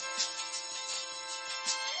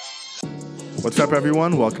What's up,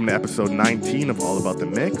 everyone? Welcome to episode 19 of All About the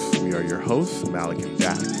Mix. We are your hosts, Malick and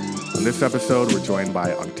Dak. On this episode, we're joined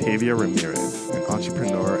by Octavia Ramirez, an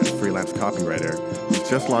entrepreneur and freelance copywriter who's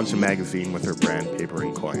just launched a magazine with her brand, Paper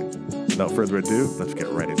and Coin. Without further ado, let's get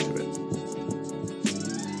right into it.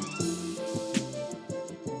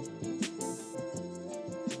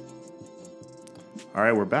 All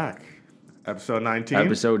right, we're back. Episode 19.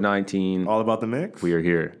 Episode 19. All About the Mix. We are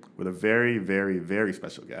here. With a very, very, very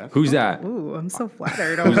special guest. Who's that? Ooh, I'm so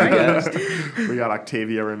flattered. Who's the guest? We got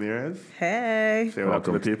Octavia Ramirez. Hey. Say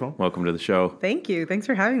welcome to the people. Welcome to the show. Thank you. Thanks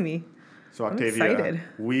for having me. So I'm Octavia, excited.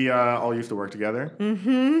 we all used to work together.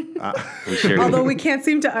 Although we can't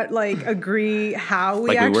seem to agree how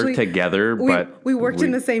we actually work together, but we worked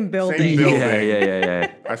in the same building. Same building.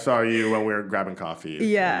 Yeah. I saw you when we were grabbing coffee in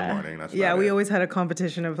the morning. That's we it. always had a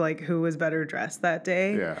competition of who was better dressed that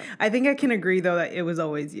day. Yeah. I think I can agree though that it was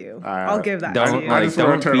always you. I'll give that to you.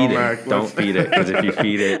 Don't feed it. Don't feed it, because if you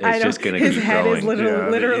feed it, it's just going to keep growing. His head is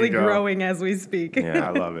literally growing as we speak. Yeah,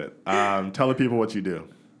 I love it. Tell the people what you do.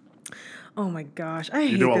 Oh my gosh, I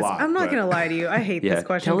hate do a this. lot, I'm not going to lie to you. I hate this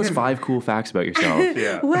question. Tell us 5 cool facts about yourself.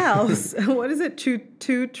 Yeah. Well, what is it?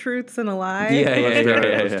 Two truths and a lie?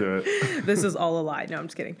 Let's do it. This is all a lie. No, I'm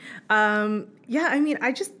just kidding.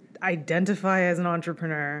 I just identify as an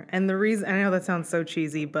entrepreneur. And the reason, I know that sounds so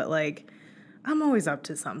cheesy, but I'm always up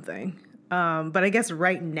to something. But I guess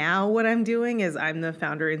right now what I'm doing is I'm the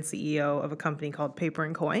founder and CEO of a company called Paper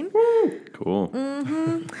and Coin. Woo! Cool.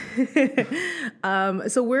 Mm-hmm.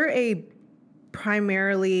 So we're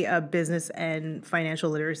primarily a business and financial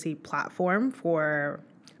literacy platform for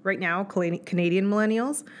right now Canadian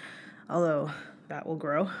millennials, although that will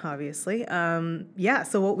grow, obviously.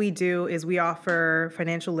 So what we do is we offer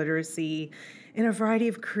financial literacy in a variety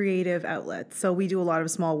of creative outlets. So we do a lot of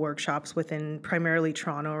small workshops within primarily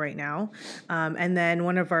Toronto right now. And then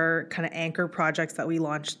one of our kind of anchor projects that we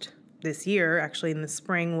launched this year, actually in the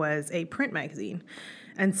spring, was a print magazine.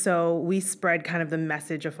 And so we spread kind of the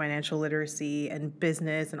message of financial literacy and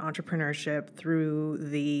business and entrepreneurship through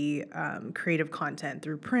the creative content,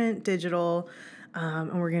 through print, digital,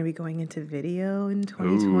 and we're going to be going into video in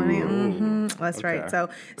 2020. Mm-hmm. That's right.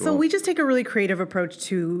 So we just take a really creative approach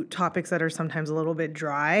to topics that are sometimes a little bit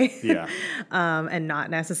dry, and not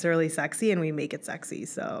necessarily sexy, and we make it sexy.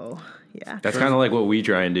 So yeah, that's kind of like what we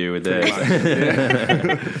try and do with this.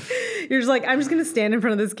 You're just I'm just going to stand in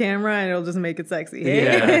front of this camera and it'll just make it sexy.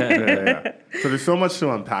 Yeah. So there's so much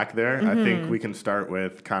to unpack there. Mm-hmm. I think we can start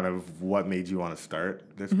with kind of what made you want to start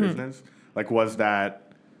this business. Was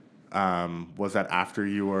that after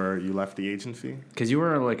you left the agency? Because you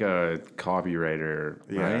were a copywriter,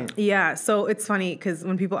 right? Yeah. So it's funny because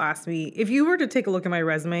when people ask me, if you were to take a look at my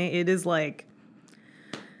resume, it is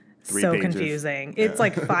 3 so pages. Confusing. It's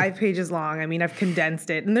 5 pages long. I mean, I've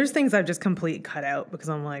condensed it. And there's things I've just completely cut out because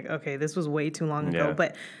I'm okay, this was way too long ago.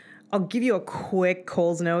 But I'll give you a quick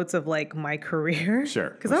Coles Notes of my career.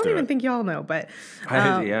 Sure. Because I don't even think y'all know. But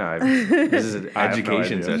this is an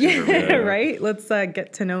education session. Yeah, right? Let's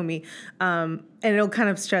get to know me. And it'll kind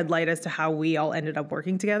of shed light as to how we all ended up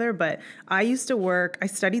working together. But I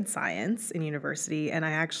studied science in university, and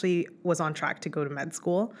I actually was on track to go to med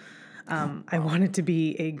school. I wanted to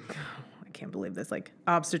be I can't believe this,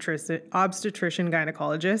 obstetrician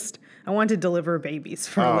gynecologist. I wanted to deliver babies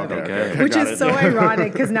for a living, which is so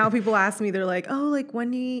ironic because now people ask me, they're when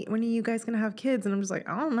are you guys going to have kids? And I'm just I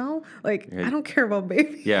don't know. I don't care about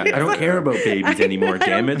babies. Yeah, I don't care about babies anymore,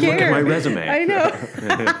 damn it. Look at my resume. I know.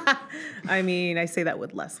 I mean, I say that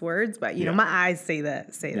with less words, but my eyes say that.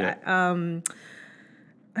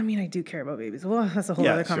 I mean, I do care about babies. Well, that's a whole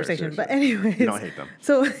other conversation. Sure. But anyways. You don't hate them.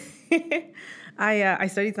 So I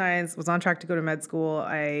studied science, was on track to go to med school.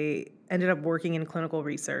 I ended up working in clinical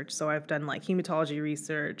research. So I've done hematology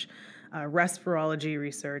research, respirology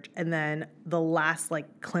research. And then the last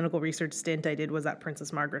clinical research stint I did was at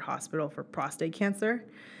Princess Margaret Hospital for prostate cancer.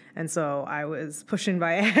 And so I was pushing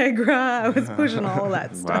Viagra. I was pushing all of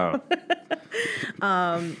that stuff.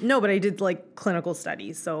 Wow. No, but I did clinical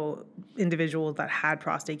studies. So individuals that had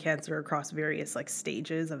prostate cancer across various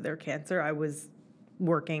stages of their cancer, I was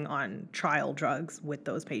working on trial drugs with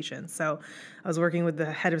those patients. So I was working with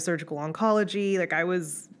the head of surgical oncology. I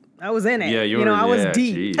was in it. Yeah, I was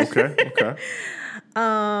deep. Okay.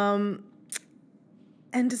 And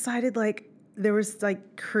decided there was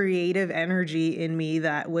creative energy in me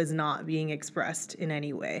that was not being expressed in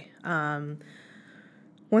any way.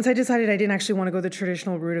 Once I decided I didn't actually want to go the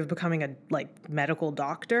traditional route of becoming a medical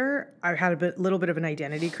doctor, I had a little bit of an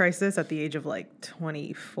identity crisis at the age of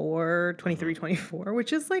 23, 24,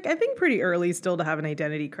 which is I think pretty early still to have an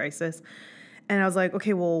identity crisis. And I was like,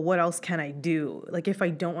 okay, well, what else can I do? Like, if I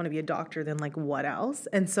don't want to be a doctor, then like, what else?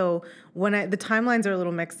 And so the timelines are a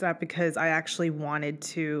little mixed up because I actually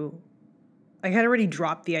I had already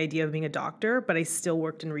dropped the idea of being a doctor, but I still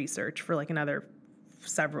worked in research for like another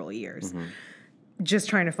several years, just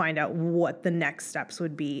trying to find out what the next steps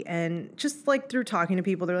would be. And just like through talking to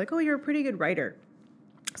people, they're like, oh, you're a pretty good writer.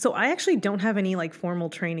 So I actually don't have any like formal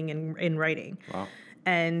training in writing. Wow.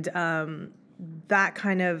 And that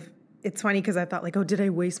kind of, it's funny because I thought like, oh, did I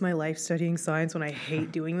waste my life studying science when I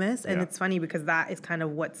hate doing this? And it's funny because that is kind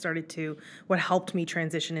of what helped me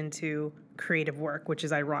transition into creative work, which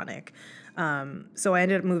is ironic. So I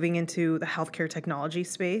ended up moving into the healthcare technology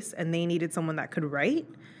space, and they needed someone that could write.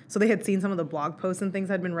 So they had seen some of the blog posts and things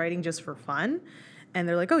I'd been writing just for fun. And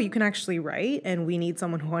they're like, oh, you can actually write, and we need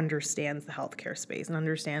someone who understands the healthcare space and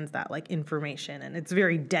understands that like information. And it's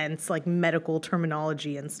very dense, like medical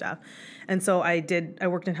terminology and stuff. And so I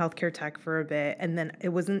worked in healthcare tech for a bit, and then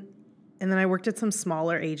I worked at some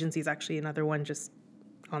smaller agencies, actually another one just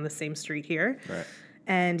on the same street here. Right.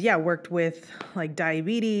 And worked with like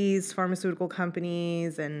diabetes, pharmaceutical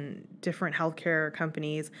companies, and different healthcare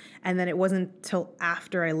companies. And then it wasn't till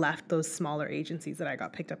after I left those smaller agencies that I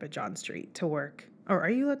got picked up at John Street to work. Or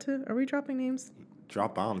are we dropping names?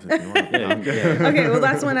 Drop bombs if you want. Okay, well,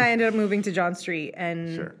 that's when I ended up moving to John Street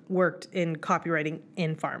and worked in copywriting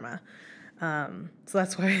in pharma. So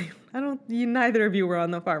that's why neither of you were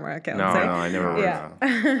on the pharma account. No, I never were. Yeah.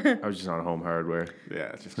 I was just on home hardware.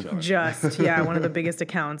 Yeah, just chilling. One of the biggest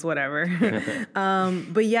accounts, whatever.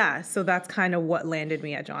 So that's kind of what landed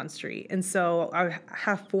me at John Street. And so I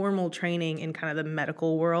have formal training in kind of the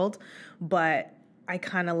medical world, but I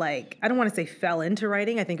kind of I don't want to say fell into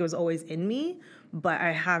writing. I think it was always in me, but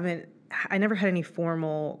I never had any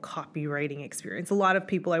formal copywriting experience. A lot of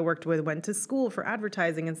people I worked with went to school for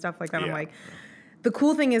advertising and stuff like that. Yeah. I'm like, the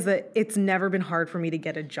cool thing is that it's never been hard for me to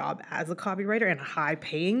get a job as a copywriter and a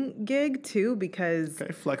high-paying gig too, because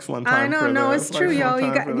flex one time. I know, it's true, yo.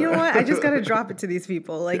 You know what? I just gotta drop it to these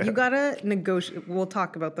people. You gotta negotiate. We'll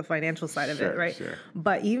talk about the financial side of it, right? Sure.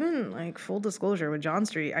 But even full disclosure with John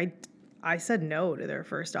Street, I said no to their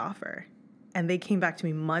first offer, and they came back to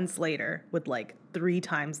me months later with 3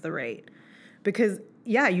 times the rate, because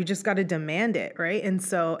you just got to demand it, right? And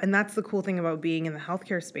that's the cool thing about being in the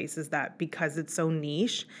healthcare space, is that because it's so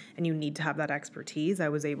niche and you need to have that expertise, I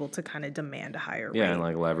was able to kind of demand a higher rate. Yeah,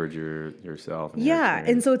 and leverage yourself. And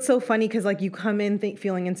and so it's so funny because you come in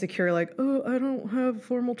feeling insecure, oh, I don't have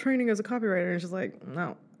formal training as a copywriter, and it's just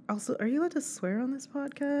no. Also, are you allowed to swear on this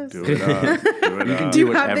podcast? Do it up. You can do do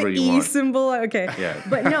you have whatever the you want. symbol? Okay. Yeah.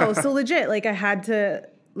 But no, so legit, I had to,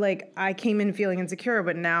 I came in feeling insecure,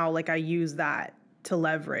 but now, I use that to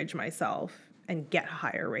leverage myself and get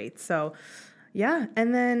higher rates. So, yeah.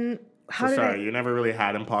 And then you never really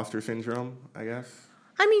had imposter syndrome, I guess?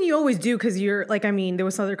 I mean, you always do, because you're, there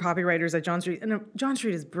was some other copywriters at John Street, and John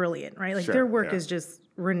Street is brilliant, right? Their work is just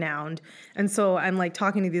renowned. And so I'm,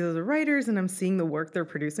 talking to these other writers, and I'm seeing the work they're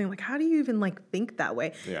producing. How do you even, think that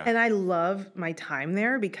way? Yeah. And I love my time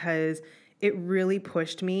there because it really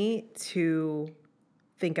pushed me to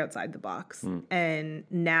think outside the box. And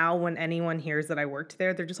now when anyone hears that I worked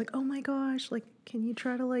there, they're just oh my gosh, can you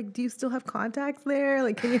try to do you still have contacts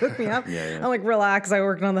there? Can you hook me up? Yeah. I'm relax, I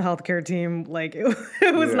worked on the healthcare team.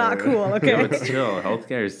 It was not cool. Okay. No, but still,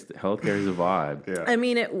 healthcare is a vibe. Yeah. I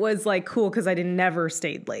mean, it was cool because I never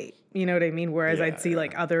stayed late. You know what I mean? Whereas I'd see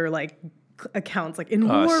other accounts in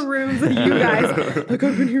war rooms, you guys I've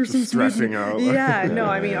been here since stressing out.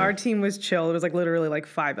 I mean, our team was chill. It was literally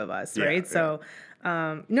 5 of us, right? So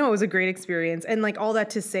no, it was a great experience. And all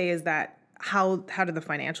that to say is that how did the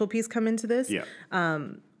financial piece come into this? Yeah.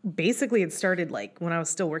 Basically it started when I was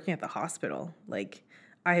still working at the hospital.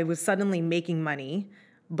 I was suddenly making money,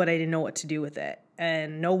 but I didn't know what to do with it.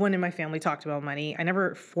 And no one in my family talked about money. I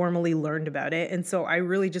never formally learned about it. And so I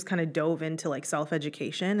really just kind of dove into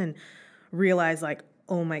self-education and realized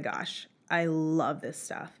oh my gosh, I love this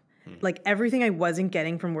stuff. Everything I wasn't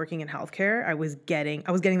getting from working in healthcare, I was getting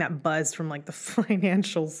that buzz from the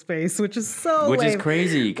financial space, which is is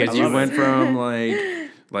crazy because you went from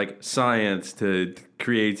science to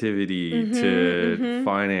creativity to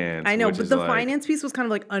finance. I know, but the finance piece was kind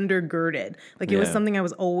of undergirded. It was something I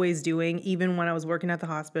was always doing, even when I was working at the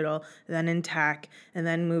hospital, then in tech, and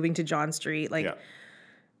then moving to John Street.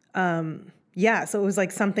 So it was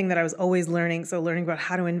something that I was always learning. So learning about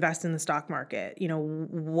how to invest in the stock market,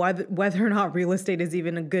 whether or not real estate is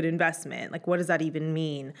even a good investment. What does that even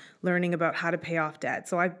mean? Learning about how to pay off debt.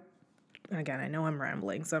 So again, I know I'm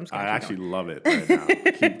rambling, so I'm just going I to actually love it right now.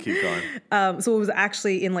 keep going. So it was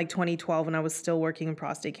actually in like 2012 when I was still working in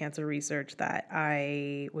prostate cancer research that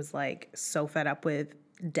I was like so fed up with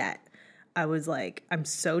debt. I was like, I'm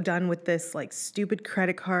so done with this like stupid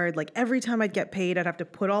credit card. Like every time I'd get paid, I'd have to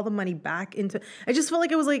put all the money back into, I just felt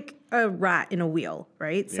like it was like a rat in a wheel,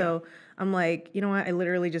 right? Yeah. So I'm like, you know what? I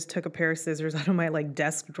literally just took a pair of scissors out of my like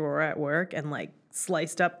desk drawer at work and like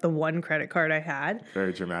sliced up the one credit card I had.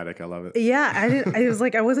 Very dramatic. I love it. Yeah, I was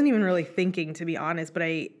like, I wasn't even really thinking, to be honest, but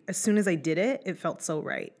as soon as I did it, it felt so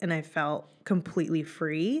right. And I felt completely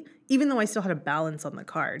free, even though I still had a balance on the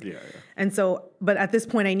card. Yeah. And so, but at this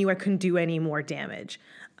point I knew I couldn't do any more damage.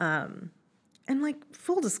 And like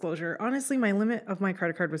full disclosure, honestly, my limit of my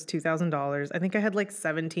credit card was $2,000. I think I had like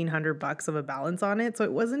 $1,700 of a balance on it. So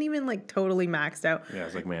it wasn't even like totally maxed out. Yeah,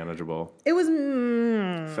 it's like manageable. It was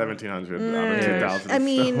 1,700 out of 2,000. I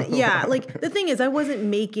mean, yeah, like the thing is I wasn't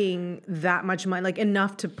making that much money, like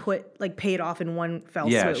enough to pay it off in one fell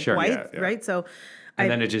swoop, sure. Right? So and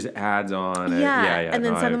then it just adds on. And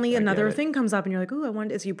then suddenly another thing comes up and you're like, oh, I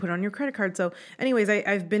want it. So you put it on your credit card. So anyways,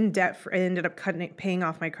 I've been debt free. I ended up paying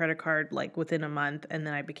off my credit card like within a month. And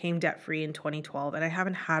then I became debt free in 2012. And I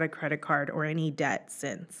haven't had a credit card or any debt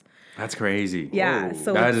since. That's crazy. Yeah. Whoa.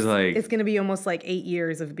 So that is like, it's going to be almost like 8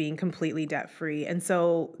 years of being completely debt free. And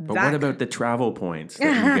so but what about the travel points that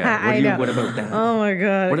you get? What about that? Oh my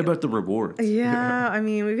God. What about the rewards? Yeah. I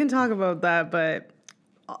mean, we can talk about that, but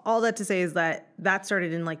all that to say is that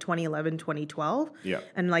started in like 2011, 2012. Yeah.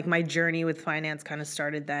 And like my journey with finance kind of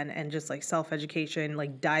started then, and just like self-education,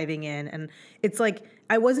 like diving in. And it's like,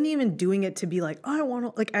 I wasn't even doing it to be like, oh, I want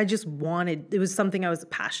to, like, I just wanted, it was something I was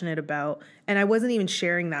passionate about. And I wasn't even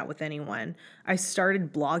sharing that with anyone. I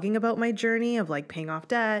started blogging about my journey of like paying off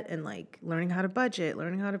debt and like learning how to budget,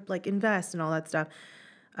 learning how to like invest and all that stuff.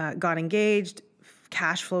 Got engaged,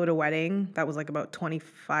 cash flowed a wedding. That was like about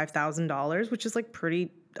 $25,000, which is like pretty,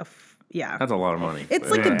 that's a lot of money. It's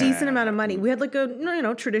like a decent amount of money. We had like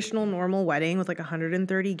a traditional normal wedding with like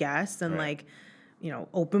 130 guests and like,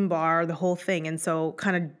 open bar, the whole thing. And so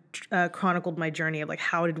kind of chronicled my journey of like,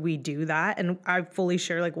 how did we do that? And I fully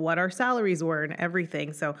share like what our salaries were and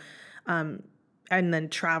everything. So, and then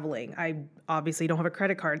traveling. I obviously don't have a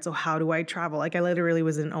credit card, so how do I travel? Like I literally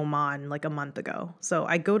was in Oman like a month ago. So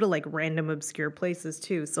I go to like random obscure places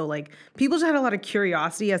too. So like people just had a lot of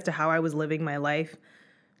curiosity as to how I was living my life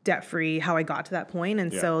debt-free, how I got to that point.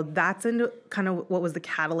 And so that's kind of what was the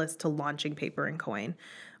catalyst to launching Paper and Coin.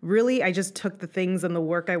 Really, I just took the things and the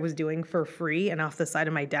work I was doing for free and off the side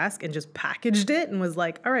of my desk and just packaged it and was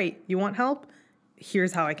like, all right, you want help?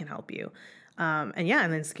 Here's how I can help you. And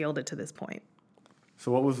then scaled it to this point.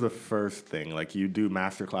 So what was the first thing? Like you do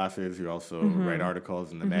master classes, you also write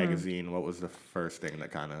articles in the magazine. What was the first thing that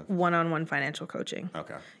kind of... One-on-one financial coaching.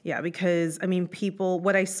 Okay. Yeah, because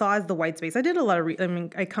what I saw as the white space, I did a lot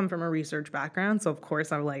of, I come from a research background. So of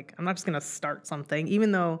course I'm like, I'm not just going to start something,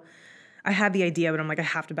 even though I had the idea, but I'm like, I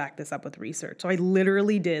have to back this up with research. So I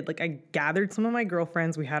literally did, like I gathered some of my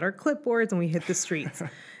girlfriends, we had our clipboards and we hit the streets,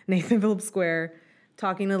 Nathan Phillips Square,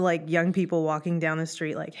 talking to like young people walking down the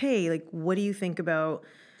street, like, hey, like, what do you think about,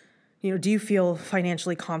 do you feel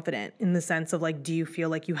financially confident in the sense of like, do you feel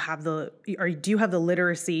like do you have the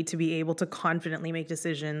literacy to be able to confidently make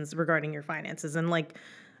decisions regarding your finances? And like,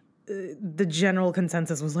 the general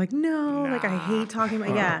consensus was like, no, like I hate talking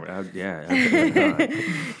about,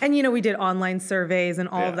 And, we did online surveys and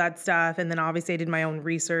all of that stuff. And then obviously I did my own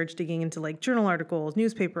research, digging into like journal articles,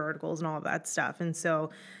 newspaper articles, and all of that stuff. And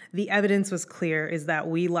so the evidence was clear is that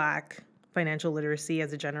we lack financial literacy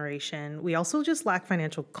as a generation. We also just lack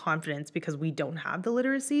financial confidence because we don't have the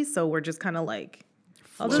literacy. So we're just kind of like,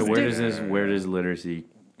 so where does literacy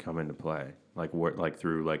come into play? Like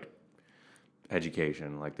through like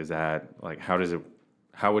education, like does that, like how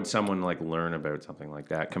would someone like learn about something like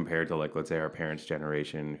that compared to like, let's say our parents'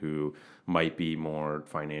 generation who might be more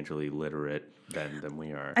financially literate than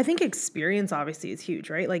we are? I think experience obviously is huge,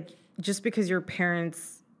 right? Like just because your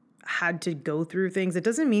parents had to go through things, it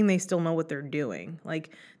doesn't mean they still know what they're doing.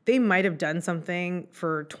 Like they might have done something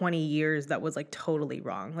for 20 years that was like totally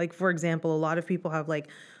wrong. Like for example, a lot of people have like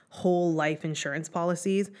whole life insurance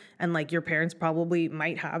policies and like your parents probably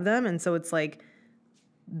might have them. And so it's like,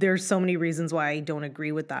 there's so many reasons why I don't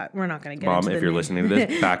agree with that. We're not going to get into Mom, if you're listening to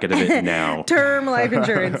this, back it a bit now. Term life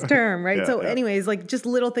insurance, right? Anyways, like just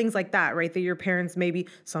little things like that, right? That your parents, maybe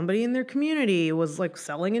somebody in their community was like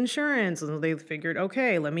selling insurance and they figured,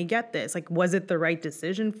 okay, let me get this. Like, was it the right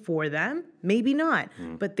decision for them? Maybe not,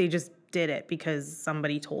 but they just did it because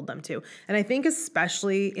somebody told them to. And I think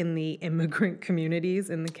especially in the immigrant communities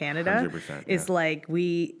in Canada, is like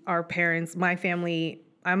our parents, my family,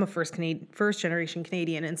 I'm a first generation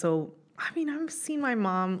Canadian. And so, I mean, I've seen my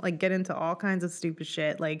mom like get into all kinds of stupid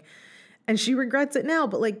shit. Like, and she regrets it now,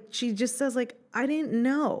 but like, she just says like, I didn't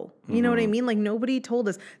know, you know what I mean? Like nobody told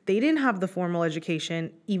us. They didn't have the formal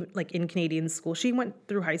education, even like in Canadian school. She went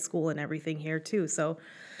through high school and everything here too. So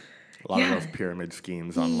a lot of those pyramid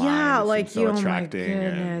schemes online. Yeah, like so oh my attracting.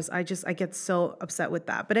 goodness. I get so upset with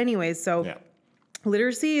that. But anyways, so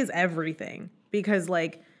literacy is everything because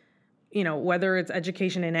like, you know, whether it's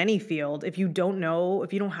education in any field, if you don't know,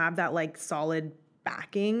 if you don't have that like solid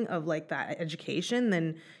backing of like that education,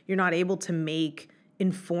 then you're not able to make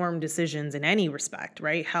informed decisions in any respect,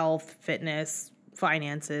 right? Health, fitness,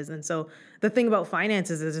 finances. And so the thing about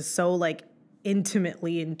finances is it's so like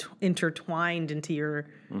intimately intertwined into your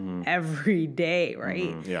everyday,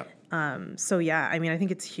 right? So yeah, I mean, I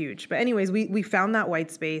think it's huge. But anyways, we found that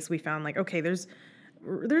white space. We found like, okay, there's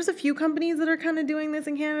a few companies that are kind of doing this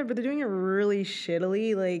in Canada, but they're doing it really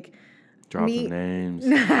shittily. Like, drop some names.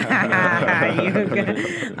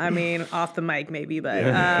 I mean, off the mic maybe, but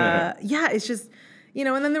yeah, it's just, you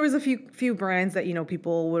know. And then there was a few brands that, you know,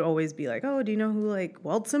 people would always be like, oh, do you know who like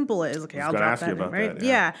Wealthsimple is? Okay, I'll drop that in, right? That,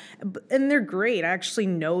 yeah, and they're great. I actually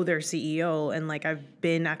know their CEO, and like I've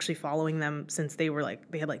been actually following them since they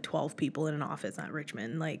had like 12 people in an office at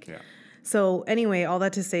Richmond, like. Yeah. So anyway, all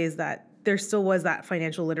that to say is that there still was that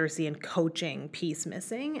financial literacy and coaching piece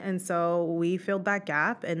missing, and so we filled that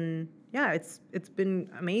gap, and yeah, it's been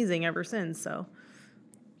amazing ever since. So.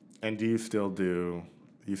 And do you still do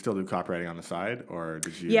copywriting on the side, or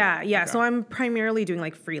did you? Yeah. Okay. So I'm primarily doing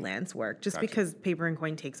like freelance work, just because Paper and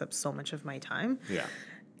Coin takes up so much of my time. Yeah.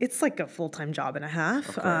 It's like a full-time job and a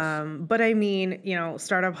half. But I mean, you know,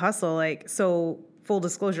 startup hustle, like, so full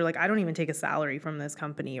disclosure, like I don't even take a salary from this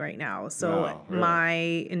company right now. So my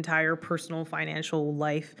entire personal financial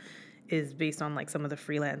life is based on like some of the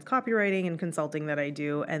freelance copywriting and consulting that I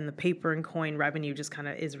do, and the Paper and Coin revenue just kind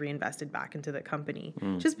of is reinvested back into the company,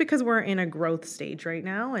 just because we're in a growth stage right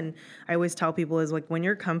now. And I always tell people is like, when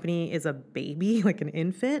your company is a baby, like an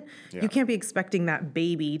infant, you can't be expecting that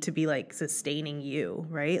baby to be like sustaining you,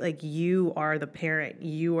 right? Like you are the parent,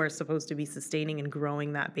 you are supposed to be sustaining and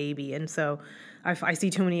growing that baby. And so I see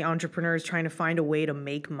too many entrepreneurs trying to find a way to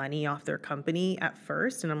make money off their company at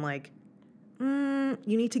first. And I'm like,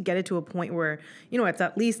 you need to get it to a point where, you know, it's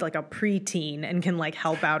at least like a preteen and can like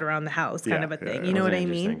help out around the house kind of a thing. You know what I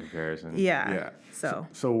mean? Comparison. Yeah.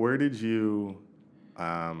 So where did you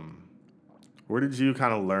kind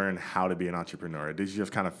of learn how to be an entrepreneur? Did you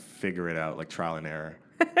just kind of figure it out, like trial and error?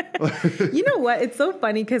 You know what? It's so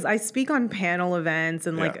funny because I speak on panel events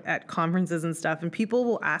and like at conferences and stuff, and people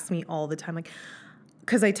will ask me all the time, like,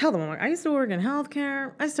 because I tell them, I'm like, I used to work in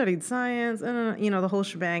healthcare, I studied science, and you know, the whole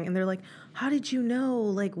shebang. And they're like, how did you know,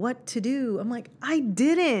 like, what to do? I'm like, I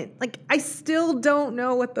didn't. Like, I still don't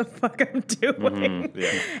know what the fuck I'm doing.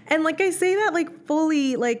 And like, I say that like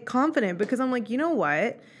fully like confident because I'm like, you know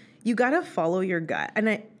what? You got to follow your gut. And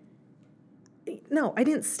I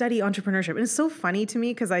didn't study entrepreneurship. And it's so funny to me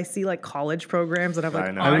because I see like college programs that have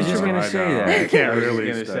like I was just going to say that. I can't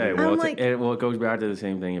really say. Well, it goes back to the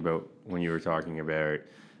same thing about when you were talking about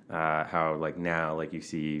how like now like you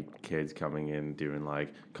see kids coming in doing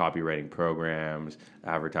like copywriting programs,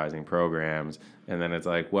 advertising programs, and then it's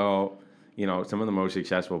like, well, you know, some of the most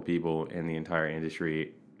successful people in the entire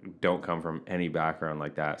industry don't come from any background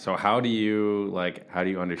like that. So how do you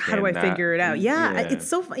understand How do I figure it out? Yeah. It's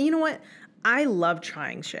so fun. You know what? I love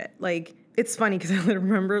trying shit. Like, it's funny because I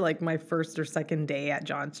remember like my first or second day at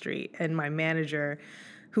John Street, and my manager,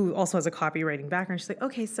 who also has a copywriting background, she's like,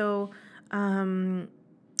 okay, so do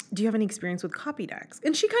you have any experience with copy decks?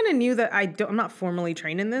 And she kind of knew that I'm not formally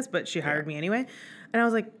trained in this, but she hired me anyway. And I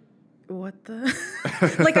was like, what the?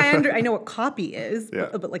 Like, I know what copy is,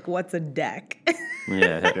 but like, what's a deck?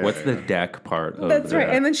 What's the deck part of That's right.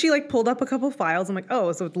 And then she like pulled up a couple files. I'm like,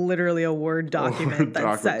 oh, so it's literally a Word document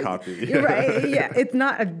that says copy. Right. Yeah. It's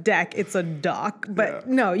not a deck, it's a doc. But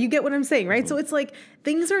no, you get what I'm saying, right? So it's like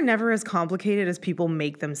things are never as complicated as people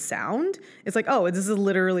make them sound. It's like, oh, this is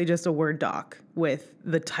literally just a Word doc with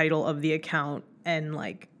the title of the account and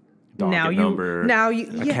like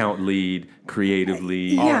account lead, creative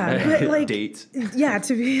lead, but like, dates. Yeah,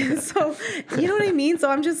 to be so, you know what I mean? So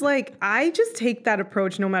I'm just like, I just take that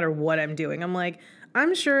approach no matter what I'm doing. I'm like,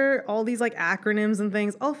 I'm sure all these like acronyms and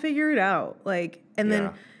things, I'll figure it out. Like, and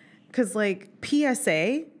then, because like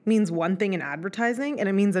PSA means one thing in advertising and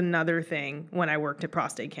it means another thing when I worked at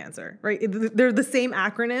prostate cancer, right? They're the same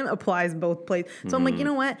acronym, applies both places. So I'm like, you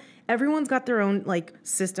know what? Everyone's got their own like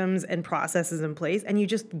systems and processes in place, and you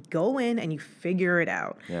just go in and you figure it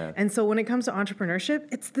out. And so when it comes to entrepreneurship,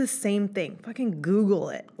 it's the same thing. Fucking Google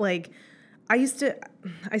it. Like, I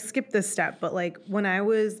skipped this step, but like when I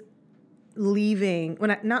was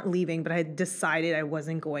not leaving, but I had decided I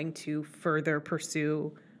wasn't going to further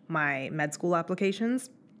pursue my med school applications.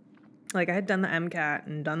 Like I had done the MCAT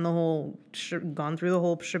and done the whole, gone through the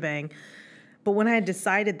whole shebang. But when I had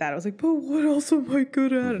decided that, I was like, but what else am I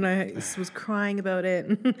good at? And I was crying about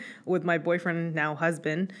it with my boyfriend, now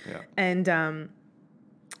husband. Yeah. And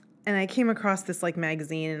I came across this like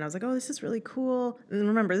magazine and I was like, oh, this is really cool. And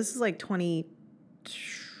remember, this is like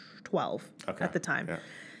 2012 at the time. Yeah.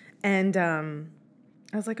 And I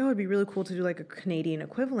was like, oh, it'd be really cool to do like a Canadian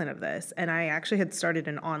equivalent of this. And I actually had started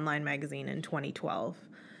an online magazine in 2012.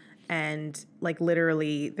 And like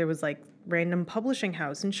literally there was like random publishing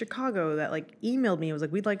house in Chicago that like emailed me. It was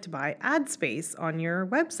like, we'd like to buy ad space on your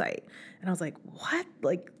website. And I was like, what?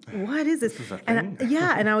 Like, what is this? And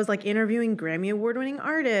I was like interviewing Grammy Award winning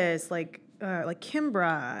artists like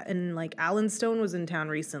Kimbra, and like Alan Stone was in town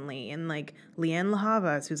recently, and like Leanne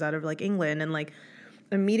LaHavas, who's out of like England, and like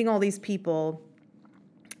I'm meeting all these people.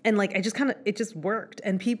 And like, it just worked.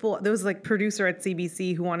 And there was like producer at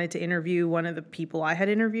CBC who wanted to interview one of the people I had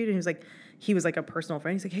interviewed. And he was like a personal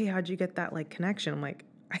friend. He's like, hey, how'd you get that like connection? I'm like,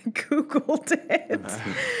 I Googled it.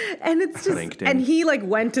 And it's just, LinkedIn. And he like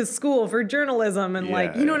went to school for journalism and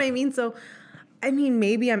like, you know what I mean? So, I mean,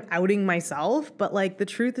 maybe I'm outing myself, but like the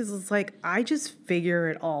truth is it's like, I just figure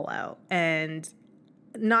it all out. And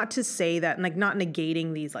not to say that, like not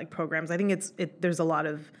negating these like programs. I think there's a lot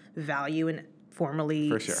of value in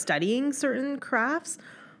formally studying certain crafts,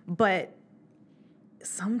 but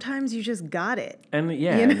sometimes you just got it. And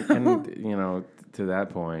and you know, to that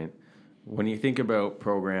point, when you think about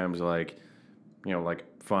programs like, you know, like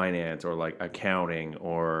finance or like accounting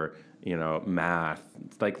or, you know, math,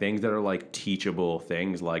 it's like things that are like teachable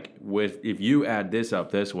things, like if you add this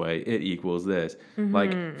up this way, it equals this. Mm-hmm.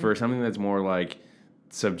 Like for something that's more like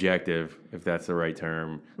subjective, if that's the right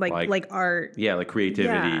term, like art, like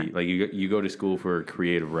creativity, like you go to school for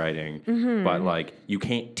creative writing, but like you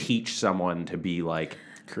can't teach someone to be like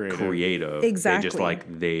creative. Exactly. They just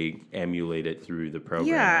like they emulate it through the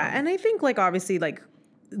program. And I think like obviously like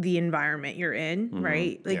the environment you're in,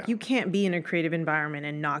 right? Like you can't be in a creative environment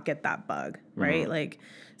and not get that bug, right? Like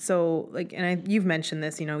so like, and you've mentioned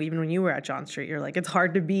this, you know, even when you were at John Street, you're like, it's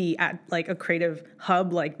hard to be at like a creative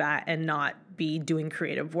hub like that and not be doing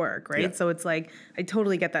creative work, right? Yeah. So it's like, I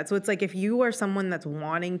totally get that. So it's like, if you are someone that's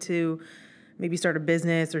wanting to maybe start a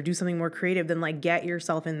business or do something more creative, then like get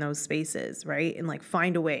yourself in those spaces, right? And like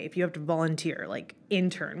find a way. If you have to volunteer, like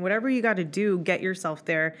intern, whatever you got to do, get yourself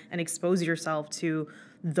there and expose yourself to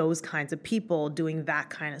those kinds of people doing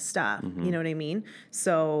that kind of stuff. You know what I mean?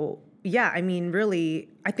 So yeah, I mean, really,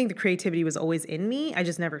 I think the creativity was always in me. I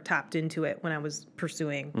just never tapped into it when I was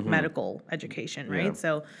pursuing medical education, right? Yeah.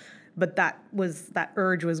 So, but that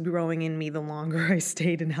urge was growing in me the longer I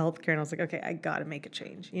stayed in healthcare. And I was like, okay, I got to make a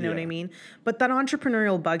change. You know what I mean? But that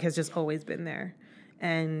entrepreneurial bug has just always been there.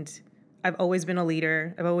 And I've always been a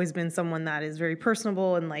leader. I've always been someone that is very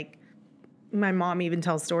personable, and like, my mom even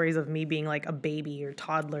tells stories of me being like a baby or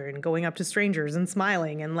toddler and going up to strangers and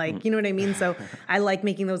smiling and like, you know what I mean? So I like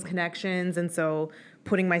making those connections. And so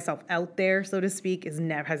putting myself out there, so to speak, has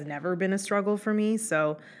never been a struggle for me.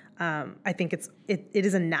 So I think it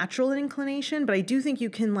is a natural inclination, but I do think you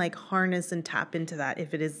can like harness and tap into that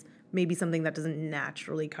if it is maybe something that doesn't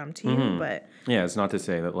naturally come to you. But yeah, it's not to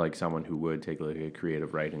say that like someone who would take like a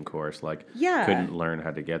creative writing course like couldn't learn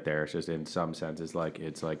how to get there. It's just in some senses like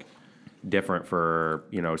it's like different for,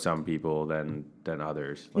 you know, some people than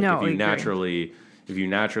others. Like if you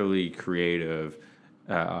naturally creative,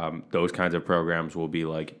 those kinds of programs will be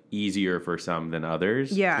like easier for some than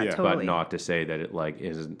others. Yeah, totally. But not to say that it like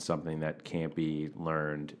isn't something that can't be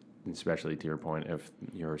learned, especially to your point if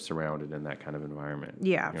you're surrounded in that kind of environment.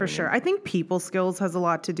 Yeah, you know for sure. I think people skills has a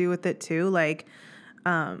lot to do with it too. Like,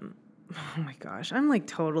 oh my gosh, I'm like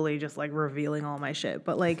totally just like revealing all my shit.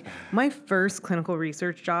 But like my first clinical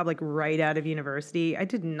research job, like right out of university, I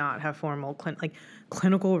did not have formal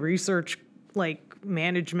clinical research like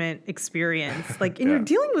management experience. Like, and you're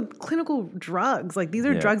dealing with clinical drugs. Like these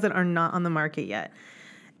are drugs that are not on the market yet.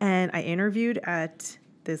 And I interviewed at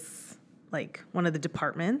this like one of the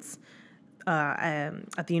departments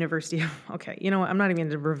at the University of. Okay, you know what? I'm not even going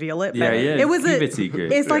to reveal it. But it was keep it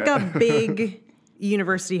secret. It's like a big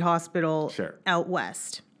university hospital out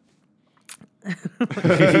west. All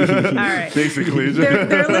right. Basically.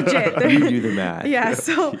 They're legit. You do the math. Yeah.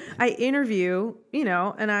 So I interview, you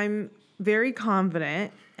know, and I'm very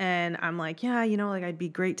confident, and I'm like, yeah, you know, like I'd be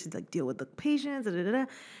great to like deal with the patients,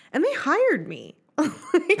 and they hired me.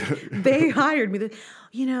 Like, they hired me.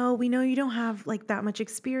 We know you don't have like that much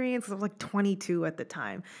experience. I was like 22 at the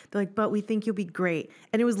time. They're like, but we think you'll be great.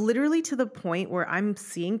 And it was literally to the point where I'm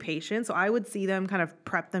seeing patients. So I would see them, kind of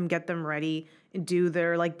prep them, get them ready, and do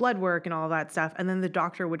their like blood work and all that stuff. And then the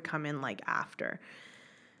doctor would come in like after.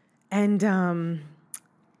 And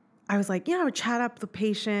I was like, I would chat up the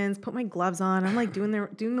patients, put my gloves on. I'm like doing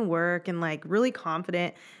the work and like really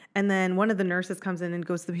confident. And then one of the nurses comes in and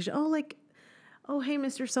goes to the patient, oh, hey,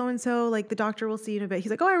 Mr. So-and-so, like the doctor will see you in a bit. He's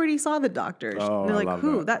like, oh, I already saw the doctor. Oh, and they're I like, love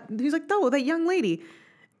who? that. He's like, no, that young lady.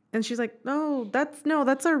 And she's like, no,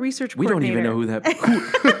 that's our research We coordinator. don't even know who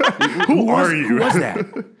that. Who are you? Who was that?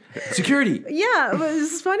 Security. Yeah, but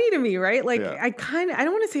it's funny to me, right? Like, Yeah. I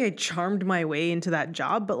don't want to say I charmed my way into that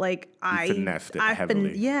job, but like I finessed it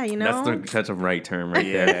heavily. That's a right term right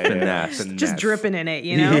there. Finesse. just dripping in it,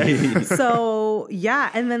 you know? So,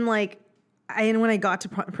 yeah. And then like, when I got to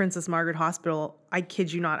Princess Margaret Hospital, I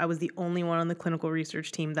kid you not, I was the only one on the clinical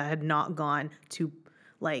research team that had not gone to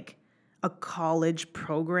like a college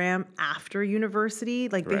program after university.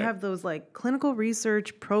 Like they Right. have those like clinical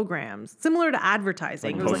research programs similar to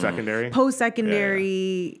advertising. Like It was post-secondary?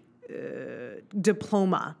 Post-secondary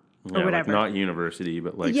diploma or Yeah, whatever. like not university,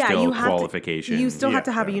 but like Yeah, still you have qualification. You still have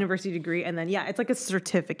to have a yeah. university degree, and then it's like a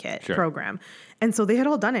certificate Sure. program. And so they had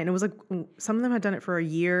all done it, and it was like some of them had done it for a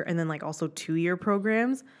year, and then like also 2-year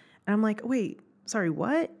programs. And I'm like, wait, sorry,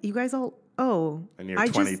 what? You guys all? Oh, And you're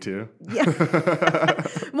 22? Yeah.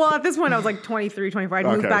 Well, at this point, I was like 23, 24. I'd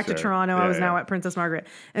moved Okay, back sure. to Toronto. I Yeah, was now yeah. at Princess Margaret.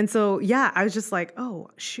 And so, I was just like, oh,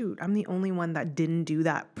 shoot, I'm the only one that didn't do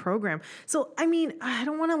that program. So, I mean, I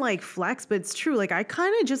don't want to like flex, but it's true. Like, I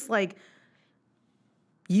kind of just like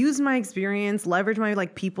used my experience, leveraged my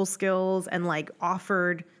like people skills, and like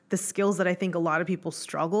offered the skills that I think a lot of people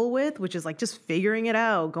struggle with, which is like just figuring it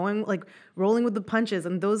out, going like rolling with the punches.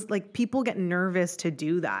 And those like people get nervous to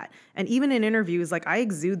do that. And even in interviews, like I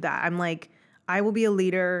exude that. I'm like, I will be a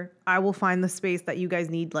leader. I will find the space that you guys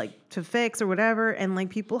need like to fix or whatever. And like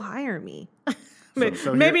people hire me.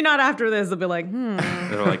 So Maybe not after this. They'll be like,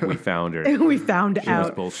 They're like, we found her. we found She was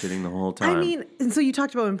out. bullshitting the whole time. I mean, and so you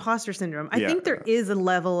talked about imposter syndrome. I Yeah. think there is a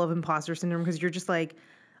level of imposter syndrome because you're just like,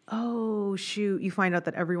 oh, shoot, you find out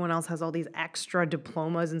that everyone else has all these extra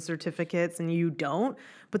diplomas and certificates and you don't.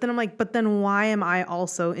 But then I'm like, but then why am I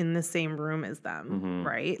also in the same room as them,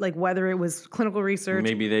 right? Like whether it was clinical research.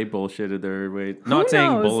 Maybe they bullshitted their way. Not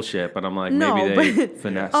saying knows? bullshit, but I'm like, No, maybe they but-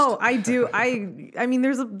 finessed. Oh, I do. I mean,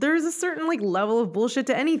 there's a certain like level of bullshit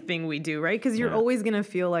to anything we do, right? Because you're Yeah. always gonna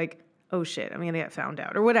feel like, oh shit, I'm gonna get found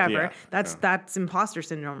out or whatever. Yeah, That's imposter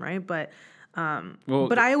syndrome, right? But Well,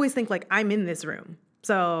 but I always think like I'm in this room.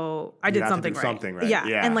 So I did have to something do right. something right. Yeah.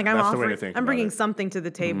 Yeah, And like I'm that's the way to offering, think I'm about bringing it. something to the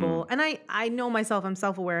table. And I know myself, I'm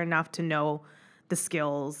self-aware enough to know the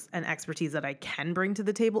skills and expertise that I can bring to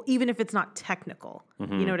the table, even if it's not technical.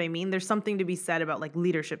 You know what I mean? There's something to be said about like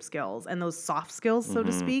leadership skills and those soft skills, so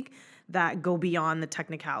to speak, that go beyond the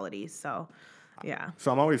technicalities. So yeah.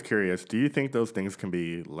 So I'm always curious, do you think those things can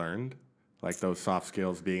be learned? Like those soft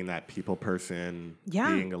skills, being that people person,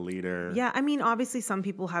 Yeah. being a leader? Yeah, I mean, obviously, some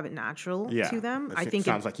people have it natural to them. I think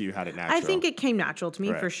sounds like you had it natural. I think it came natural to me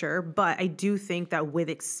Right. for sure, but I do think that with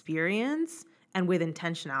experience and with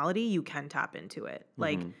intentionality, you can tap into it.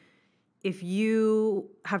 Like, if you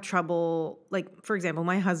have trouble, like for example,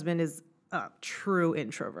 my husband is a true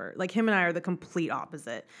introvert. Like him and I are the complete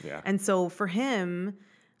opposite. Yeah. And so for him,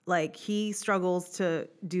 like he struggles to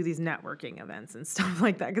do these networking events and stuff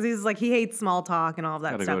like that because he's like he hates small talk and all of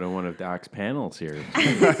that gotta stuff. go to one of Dak's panels here.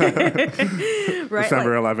 Right?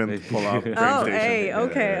 December Like- 11th, pull up. Brain Oh, Station. hey,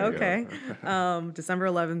 okay, there you okay. December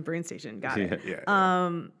 11th, Brain Station, got it.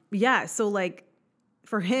 Yeah. Yeah, so like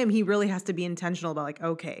for him, he really has to be intentional about like,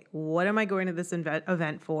 okay, what am I going to this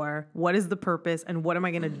event for? What is the purpose? And what am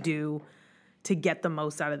I going to do to get the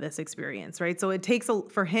most out of this experience, right? So it takes,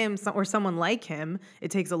 for him, or someone like him,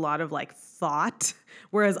 it takes a lot of like thought,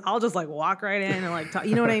 whereas I'll just like walk right in and like talk,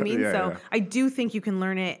 you know what I mean? Yeah, So yeah. I do think you can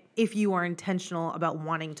learn it if you are intentional about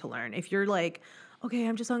wanting to learn. If you're like, okay,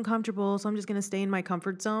 I'm just uncomfortable, so I'm just gonna stay in my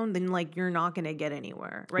comfort zone, then like you're not gonna get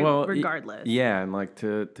anywhere, right? Well, regardless. Yeah, and like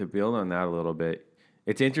to build on that a little bit,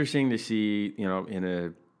 it's interesting to see, in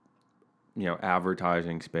a,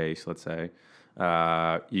 advertising space, let's say,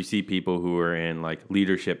 you see people who are in like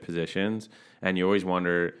leadership positions, and you always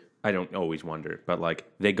wonder. I don't always wonder, but like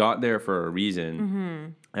they got there for a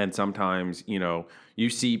reason, and sometimes you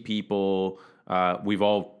see people. We've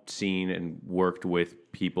all seen and worked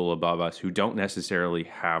with people above us who don't necessarily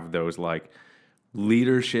have those like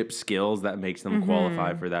leadership skills that makes them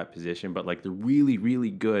qualify for that position, but like they're really,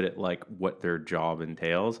 really good at like what their job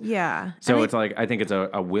entails. Yeah. So it's like, I think it's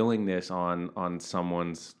a willingness on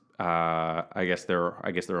someone's, I guess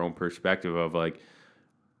their own perspective of like,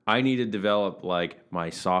 I need to develop like my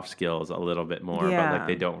soft skills a little bit more, but like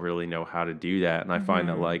they don't really know how to do that. And I find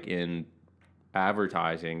that like in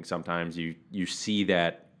advertising, sometimes you see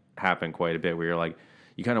that happen quite a bit where you're like,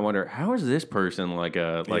 you kind of wonder, how is this person like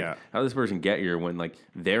how does this person get here when like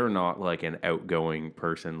they're not like an outgoing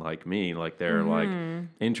person like me, like they're like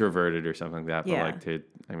introverted or something like that. But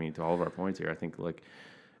like to all of our points here, I think like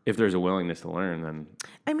if there's a willingness to learn, then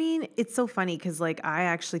I mean, it's so funny because like I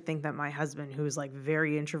actually think that my husband, who's like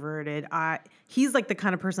very introverted, he's like the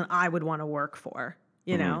kind of person I would want to work for.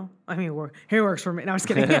 You know, I mean, he works for me. No, I was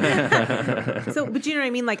kidding. So, but you know what I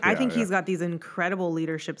mean? Like, I think he's got these incredible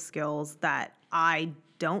leadership skills that I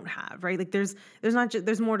don't have, right? Like, there's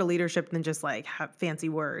more to leadership than just like have fancy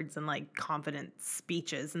words and like confident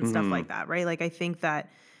speeches and stuff like that, right? Like, I think that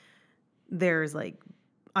there's like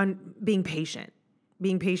being patient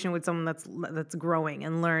with someone that's growing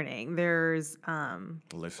and learning. There's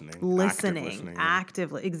listening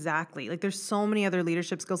actively. Exactly. Like there's so many other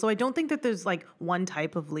leadership skills. So I don't think that there's like one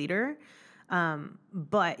type of leader.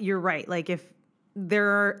 But you're right. Like if there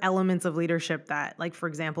are elements of leadership that, like, for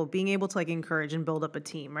example, being able to like encourage and build up a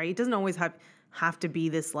team, right? It doesn't always have to be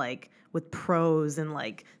this like with prose and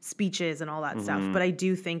like speeches and all that stuff. But I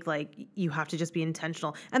do think like you have to just be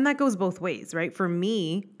intentional. And that goes both ways, right? For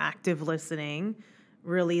me, active listening,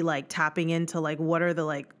 really like tapping into like what are the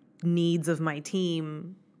like needs of my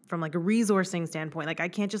team from like a resourcing standpoint. Like I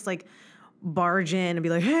can't just like barge in and be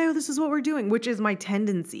like, hey, this is what we're doing, which is my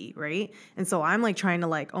tendency, right? And so I'm like trying to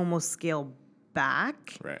like almost scale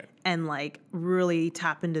back and like really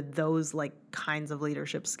tap into those like kinds of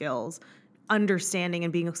leadership skills, understanding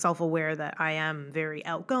and being self-aware that I am very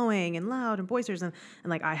outgoing and loud and boisterous and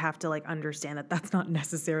like I have to like understand that that's not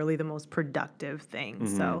necessarily the most productive thing.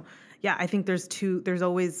 So yeah, I think there's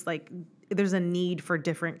always like, there's a need for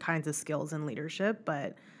different kinds of skills in leadership,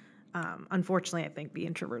 but unfortunately I think the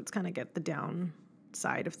introverts kind of get the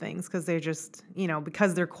downside of things because they're just,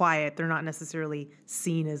 because they're quiet, they're not necessarily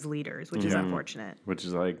seen as leaders, which is unfortunate. Which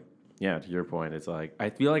is like, yeah, to your point, it's like, I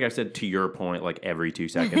feel like I've said to your point like every 2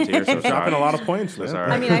 seconds here. So dropping a lot of points, man.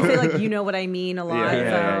 I mean, I feel like you know what I mean a lot.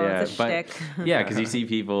 It's a shtick. Yeah, because you see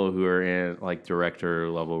people who are in like director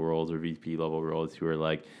level roles or VP level roles who are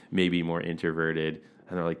like maybe more introverted.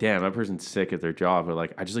 And they're like, damn, that person's sick at their job. But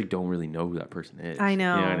like, I just like don't really know who that person is. I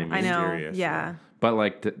know. You know what I mean? I know. Mysterious, yeah. But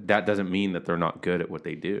like that doesn't mean that they're not good at what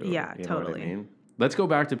they do. Yeah, you know totally. what I mean? Let's go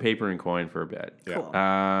back to paper and coin for a bit.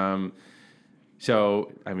 Cool.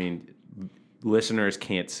 So, I mean, listeners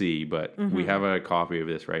can't see, but we have a copy of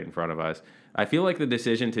this right in front of us. I feel like the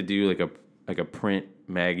decision to do like a print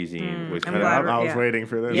magazine was kind of. I was waiting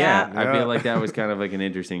for this. Yeah, I feel like that was kind of like an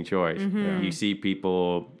interesting choice. You see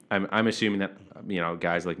people. I'm assuming that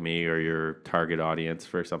guys like me are your target audience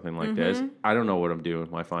for something like this. I don't know what I'm doing with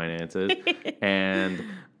my finances, and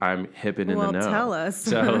I'm hip and in the know. Well, tell us.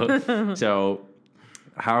 So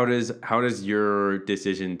how does your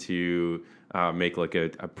decision to make like a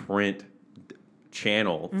print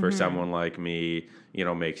channel for someone like me,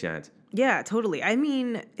 make sense? Yeah, totally. I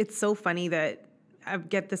mean, it's so funny that I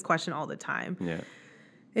get this question all the time. Yeah.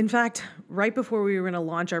 In fact, right before we were going to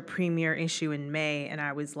launch our premiere issue in May, and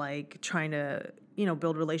I was like trying to,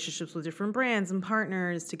 build relationships with different brands and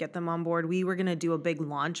partners to get them on board, we were going to do a big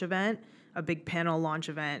launch event, a big panel launch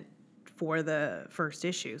event for the first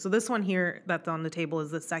issue. So this one here that's on the table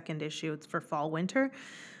is the second issue. It's for fall, winter.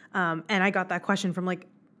 And I got that question from like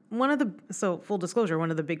so full disclosure,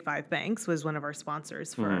 one of the big 5 banks was one of our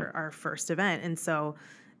sponsors for our first event.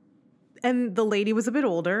 And the lady was a bit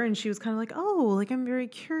older and she was kind of like, oh, like I'm very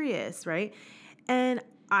curious, right? And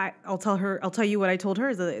I'll tell you what I told her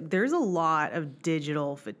is that there's a lot of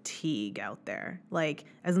digital fatigue out there. Like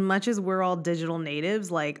as much as we're all digital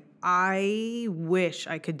natives, like I wish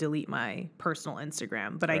I could delete my personal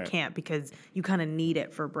Instagram, but I can't because you kind of need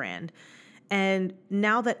it for brand. And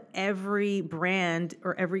now that every brand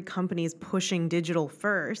or every company is pushing digital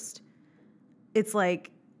first, it's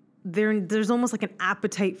like there's almost like an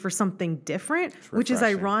appetite for something different, which is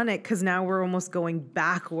ironic because now we're almost going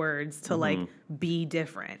backwards to like be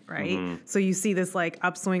different, right? So you see this like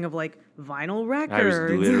upswing of like vinyl records.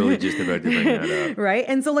 I was literally just about to bring that up. Right?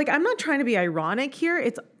 And so like I'm not trying to be ironic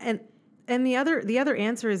here. And the other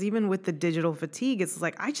answer is even with the digital fatigue, it's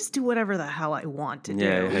like I just do whatever the hell I want to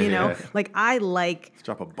do. Like I like. Let's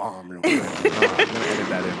drop a bomb real quick. I'm gonna edit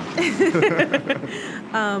that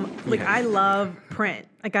in. I love print.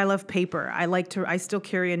 Like I love paper. I still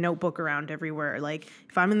carry a notebook around everywhere. Like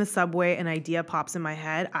if I'm in the subway, an idea pops in my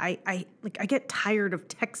head, I get tired of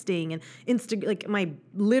texting and like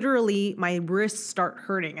my wrists start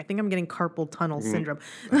hurting. I think I'm getting carpal tunnel syndrome.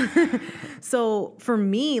 So for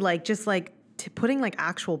me, like just like putting like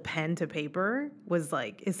actual pen to paper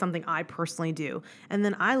is something I personally do. And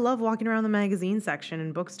then I love walking around the magazine section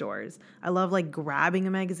in bookstores. I love like grabbing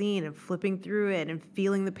a magazine and flipping through it and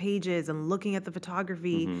feeling the pages and looking at the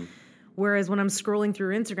photography. Whereas when I'm scrolling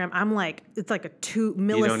through Instagram, I'm like, it's like a 2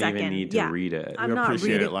 millisecond. You don't even need to read it. I'm you not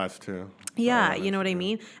appreciate reading it less too. Yeah, you know what I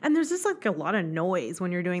mean? And there's just like a lot of noise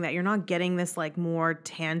when you're doing that. You're not getting this like more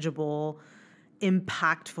tangible,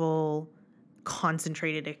 impactful,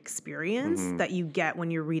 concentrated experience that you get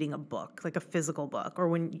when you're reading a book, like a physical book, or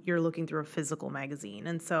when you're looking through a physical magazine.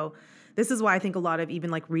 And so this is why I think a lot of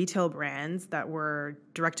even like retail brands that were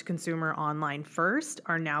direct to consumer online first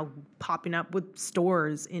are now popping up with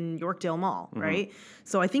stores in Yorkdale Mall, right?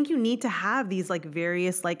 So I think you need to have these like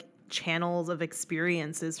various like channels of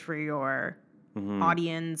experiences for your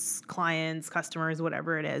audience, clients, customers,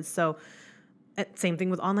 whatever it is. So same thing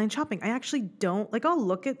with online shopping. I actually don't like, I'll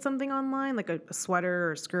look at something online, like a sweater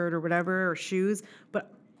or skirt or whatever, or shoes,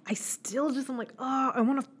 but I still just, I'm like, oh, I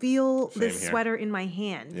want to feel this sweater in my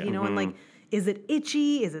hand, you know, and like, is it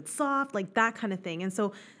itchy? Is it soft? Like that kind of thing. And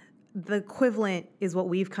so the equivalent is what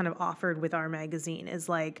we've kind of offered with our magazine is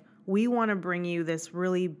like, we want to bring you this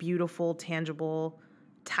really beautiful, tangible,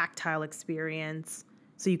 tactile experience.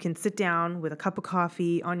 So you can sit down with a cup of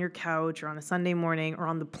coffee on your couch or on a Sunday morning or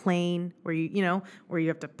on the plane where where you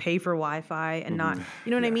have to pay for Wi-Fi and not,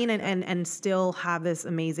 you know what I mean? And still have this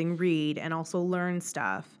amazing read and also learn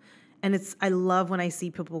stuff. And I love when I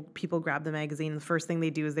see people grab the magazine. The first thing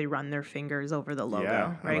they do is they run their fingers over the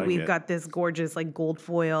logo, right? We've got this gorgeous like gold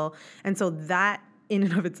foil. And so that in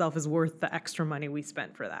and of itself is worth the extra money we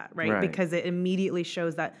spent for that, right? Because it immediately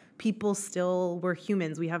shows that we're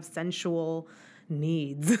humans. We have sensual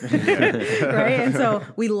needs, right? And so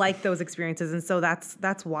we like those experiences. And so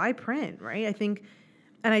that's why print, right? I think,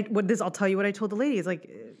 I'll tell you what I told the lady is like,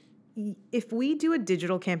 if we do a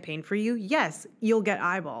digital campaign for you, yes, you'll get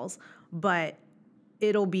eyeballs, but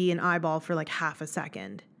it'll be an eyeball for like half a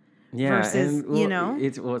second. Yeah, versus,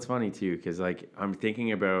 it's funny too, because like I'm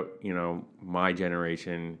thinking about, my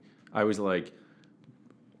generation. I was like,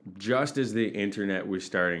 just as the internet was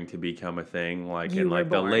starting to become a thing, like in like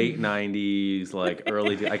the late 90s, like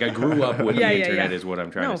early, like I grew up with the internet is what I'm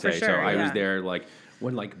trying to say. Sure, so I was there like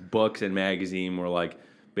when like books and magazine were like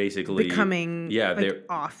basically becoming they're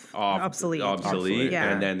obsolete.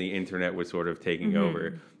 And then the internet was sort of taking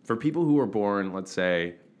over. For people who were born, let's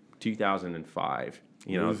say 2005,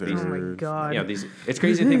 oh my God. Yeah, it's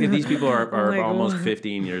crazy to think that these people are almost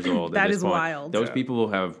 15 years old. That at this is point. wild. Those people will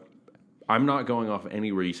have. I'm not going off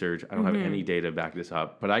any research. I don't have any data to back this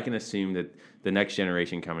up, but I can assume that the next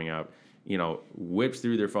generation coming up, whips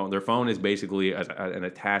through their phone. Their phone is basically an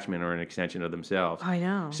attachment or an extension of themselves. I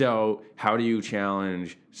know. So how do you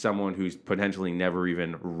challenge someone who's potentially never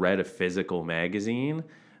even read a physical magazine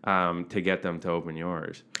to get them to open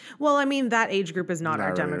yours? Well, I mean, that age group is not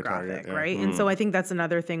our really demographic, target, right? And so I think that's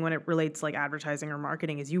another thing when it relates to like advertising or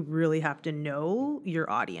marketing is you really have to know your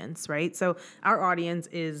audience, right? So our audience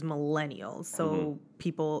is millennials. So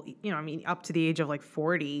people, up to the age of like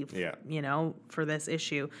 40, for this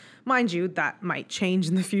issue. Mind you, that might change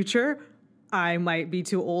in the future. I might be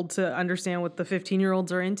too old to understand what the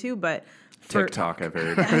 15-year-olds are into, but TikTok, I've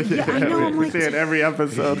heard. I know. I'm like, see it every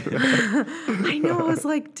episode. I know. I was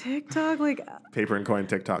like, TikTok, like Paper and Coin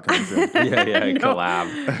TikTok comes in.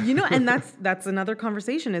 Collab. And that's another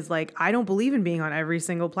conversation. Is like, I don't believe in being on every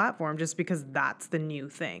single platform just because that's the new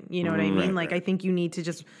thing. You know what I mean? Like, I think you need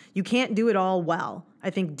to you can't do it all well. I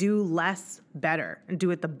think do less better and do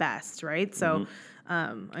it the best, right? So,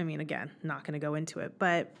 again, not going to go into it,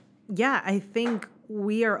 but yeah, I think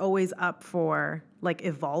we are always up for like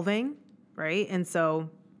evolving. Right. And so,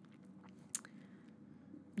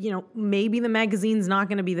 maybe the magazine's not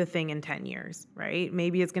going to be the thing in 10 years. Right.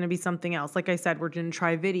 Maybe it's going to be something else. Like I said, we're going to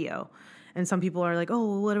try video. And some people are like, oh,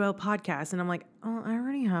 well, what about podcasts? And I'm like, oh, I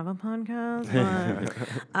already have a podcast.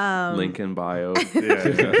 But, link in bio.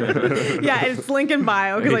 Yeah, it's link in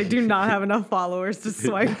bio because I do not have enough followers to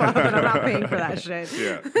swipe up and I'm not paying for that shit.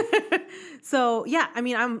 Yeah. So, yeah, I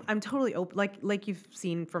mean, I'm totally open. Like you've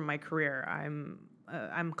seen from my career,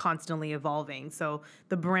 I'm constantly evolving. So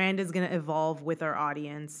the brand is going to evolve with our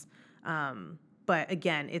audience. But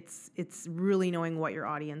again, it's really knowing what your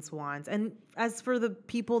audience wants. And as for the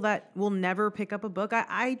people that will never pick up a book,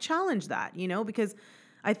 I challenge that, because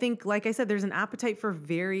I think, like I said, there's an appetite for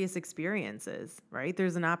various experiences, right?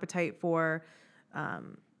 There's an appetite for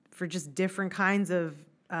for just different kinds of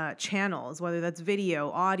channels, whether that's video,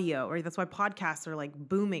 audio, or that's why podcasts are like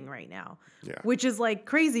booming right now, which is like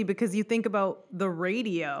crazy because you think about the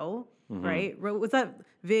radio, right? What's that?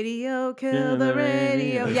 Video kill the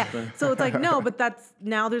radio. Yeah. So it's like, no, but that's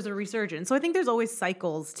now there's a resurgence. So I think there's always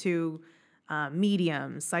cycles to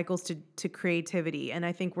mediums, cycles to creativity. And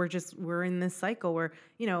I think we're in this cycle where,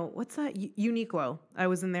 what's that? Uniqlo. I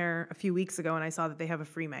was in there a few weeks ago and I saw that they have a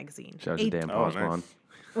free magazine. Shout out to Dan Poshbon.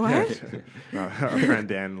 What? Our friend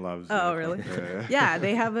Dan loves. Oh, really? Yeah,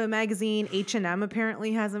 they have a magazine. H&M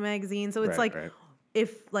apparently has a magazine. So it's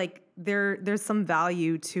if like there's some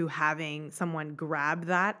value to having someone grab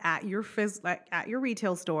that at your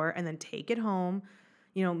retail store and then take it home.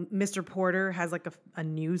 Mr. Porter has like a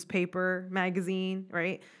newspaper magazine,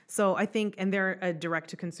 right? So I think, and they're a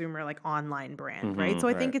direct to consumer like online brand, right? So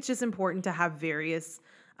I think it's just important to have various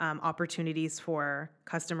opportunities for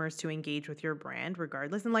customers to engage with your brand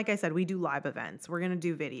regardless. And like I said, we do live events. We're going to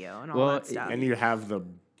do video and all that stuff. And you have the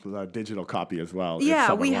digital copy as well.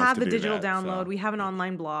 Yeah, we have the digital download. So. We have an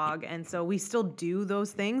online blog. And so we still do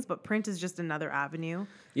those things, but print is just another avenue.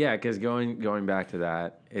 Yeah, because going back to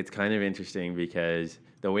that, it's kind of interesting because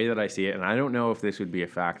the way that I see it, and I don't know if this would be a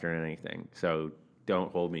factor in anything, so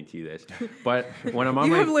don't hold me to this. But when I'm on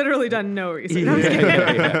you have literally done no research.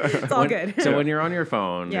 It's all good. So when you're on your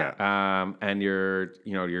phone, and you're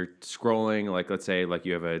scrolling, like let's say like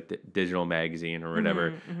you have a digital magazine or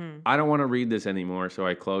whatever, I don't want to read this anymore, so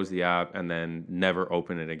I close the app and then never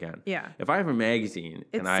open it again. Yeah. If I have a magazine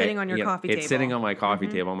it's sitting on your coffee table. It's sitting on my coffee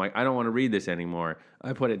table. I'm like, I don't want to read this anymore.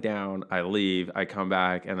 I put it down, I leave, I come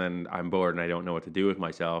back, and then I'm bored and I don't know what to do with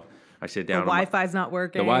myself. I sit down. The Wi-Fi's not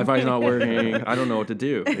working. The Wi-Fi's not working. I don't know what to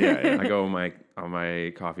do. I go on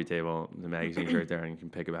my coffee table. The magazine's right there, and you can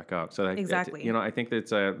pick it back up. So exactly. I think that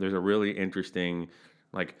there's a really interesting,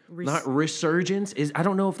 like not resurgence is. I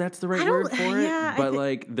don't know if that's the right word for it, but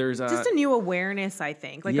like there's just a new awareness. I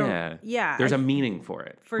think. Like there's a meaning for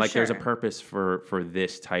it. For like sure. There's a purpose for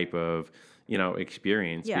this type of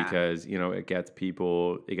experience because it gets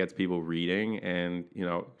people reading and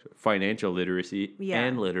financial literacy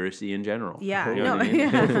and literacy in general. Yeah,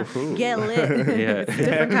 get lit. It's a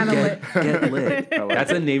different kind of lit. Get lit.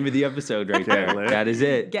 That's the name of the episode right there. That is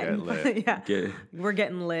it. Get lit. We're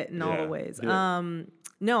getting lit in all the ways.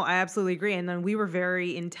 No, I absolutely agree. And then we were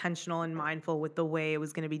very intentional and mindful with the way it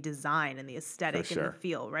was going to be designed and the aesthetic and the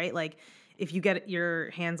feel, right? Like. If you get your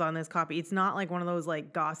hands on this copy, it's not like one of those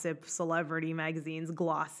like gossip celebrity magazines,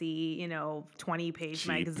 glossy, 20-page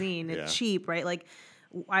magazine. It's cheap, right? Like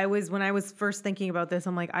when I was first thinking about this,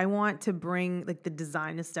 I'm like, I want to bring like the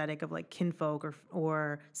design aesthetic of like Kinfolk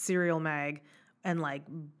or Serial Mag and like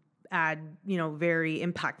add, very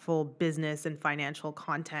impactful business and financial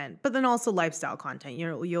content, but then also lifestyle content.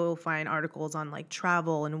 You'll find articles on like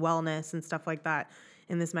travel and wellness and stuff like that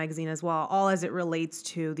in this magazine as well, all as it relates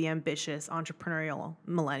to the ambitious entrepreneurial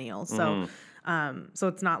millennials. So, so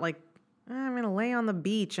it's not like I'm going to lay on the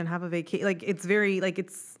beach and have a vacation. Like it's very like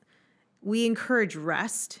we encourage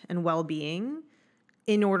rest and well-being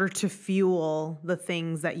in order to fuel the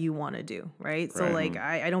things that you want to do. Right. So like,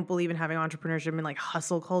 I don't believe in having entrepreneurship in like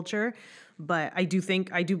hustle culture, but I do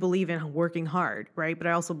believe in working hard. Right. But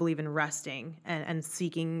I also believe in resting and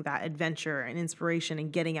seeking that adventure and inspiration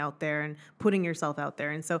and getting out there and putting yourself out there.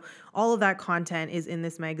 And so all of that content is in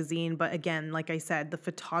this magazine. But again, like I said, the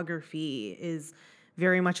photography is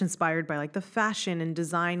very much inspired by like the fashion and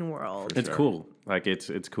design world. It's cool. Like it's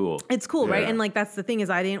cool. It's cool, right? And like that's the thing is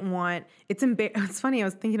I didn't want it's funny, I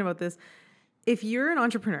was thinking about this. If you're an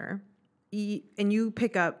entrepreneur and you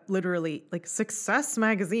pick up literally like Success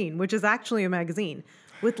Magazine, which is actually a magazine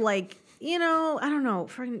with like, I don't know,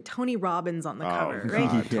 freaking Tony Robbins on the cover,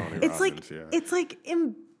 right? It's like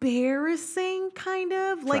embarrassing kind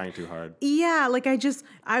of like trying too hard. Yeah, like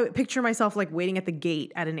I picture myself like waiting at the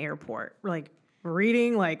gate at an airport, like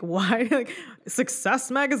reading like why like Success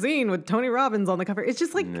Magazine with Tony Robbins on the cover. It's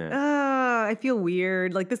just like I feel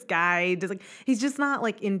weird. Like this guy does like he's just not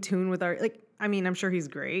like in tune with our like I mean I'm sure he's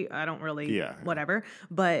great. I don't really whatever,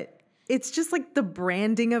 but it's just like the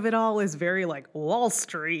branding of it all is very like Wall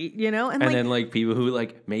Street, and like, then like people who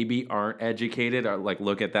like maybe aren't educated are like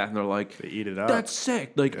look at that and they're like they eat it up. That's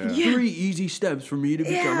sick. Like 3 easy steps for me to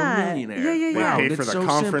become a millionaire. Yeah. Wow, they pay for the so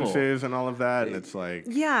conferences simple. and all of that, and it's like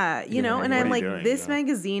and I'm like this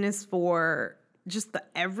magazine is for just the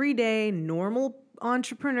everyday normal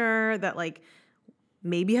entrepreneur that like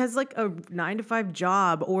maybe has like a 9-to-5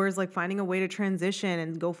 job or is like finding a way to transition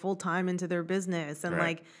and go full time into their business and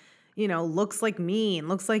like. looks like me and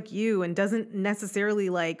looks like you and doesn't necessarily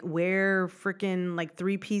like wear freaking like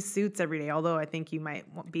 3-piece suits every day. Although I think you might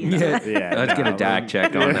be. Let's get a Dak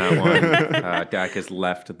check on that one. Dak has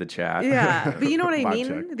left the chat. Yeah, but you know what I Bot mean?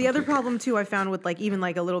 check. The other problem too I found with like even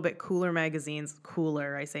like a little bit cooler magazines,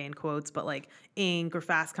 cooler I say in quotes, but like Inc. or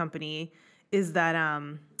Fast Company, is that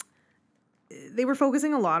they were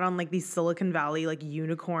focusing a lot on like these Silicon Valley like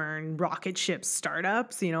unicorn rocket ship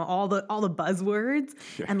startups, all the buzzwords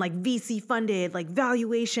and like VC funded like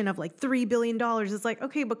valuation of like $3 billion. It's like,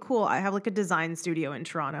 okay, but cool. I have like a design studio in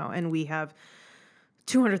Toronto and we have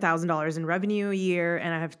 $200,000 in revenue a year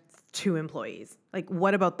and I have 2 employees. Like,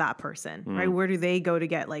 what about that person, right? Where do they go to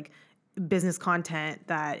get like business content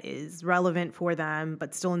that is relevant for them,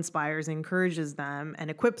 but still inspires and encourages them and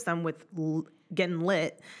equips them with getting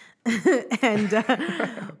lit? And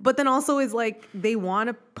but then also is like they want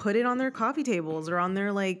to put it on their coffee tables or on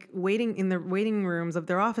their like waiting rooms of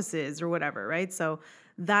their offices or whatever, right? So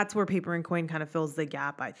that's where Paper and Coin kind of fills the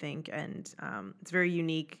gap, I think, and it's very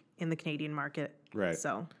unique in the Canadian market. Right.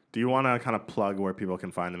 So do you want to kind of plug where people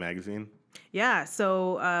can find the magazine? Yeah.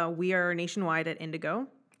 So we are nationwide at Indigo.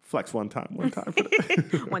 Flex one time. One time.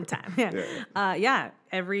 Yeah.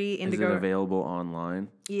 Every Indigo. Is it available online?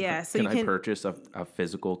 Yeah. So can I purchase a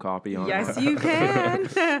physical copy online? Yes, you can.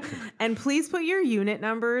 And please put your unit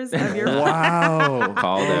numbers of your Wow.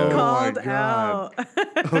 Called out.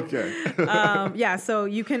 Okay. Yeah. So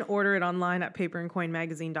you can order it online at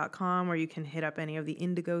paperandcoinmagazine.com, or you can hit up any of the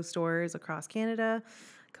Indigo stores across Canada.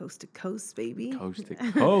 Coast to coast, baby. Coast to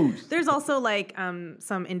coast. There's also like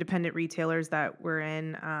some independent retailers that we're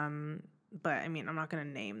in, but I mean, I'm not going to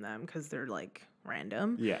name them because they're like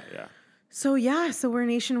random. Yeah. So we're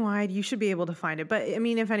nationwide. You should be able to find it. But I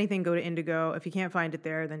mean, if anything, go to Indigo. If you can't find it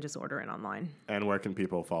there, then just order it online. And where can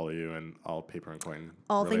people follow you and all Paper and Coin?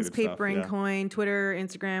 All things Paper stuff? and Coin, Twitter,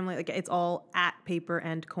 Instagram, like it's all at Paper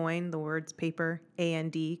and Coin. The words paper,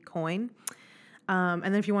 and coin. And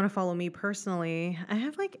then if you want to follow me personally, I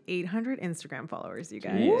have like 800 Instagram followers, you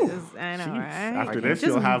guys. Ooh, I know, jeez. right? After this,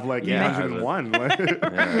 you'll have like 801. And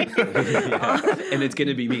it's going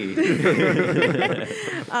to be me.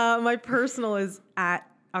 My personal is at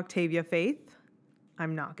Octavia Faith.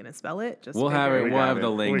 I'm not going to spell it. Just we'll have it. We'll have the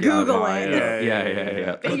link. Google it.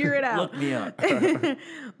 Yeah. Figure it out. Look me up.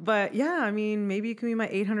 But yeah, I mean, maybe you can be my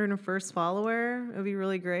 801st follower. It would be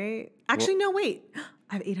really great. Actually, no, wait.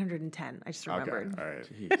 I have 810. I just remembered. Okay, all right.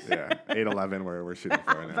 Yeah, 811 we're shooting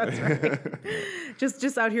for now. That's right.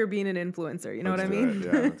 just out here being an influencer. You know what I mean?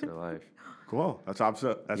 Yeah. That's our life. Cool. That's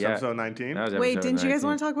episode 19. Wait, didn't you guys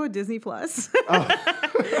want to talk about Disney Plus?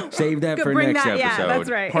 Save that for next episode. Yeah, that's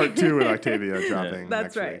right. Part 2 with Octavia dropping.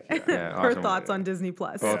 That's next right. Week. Awesome. Her thoughts on Disney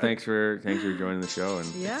Plus. Well, thanks for joining the show,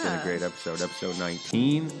 and it's been a great episode. Episode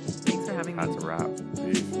 19. Thanks for having me. That's a wrap.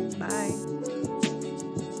 Peace. Bye.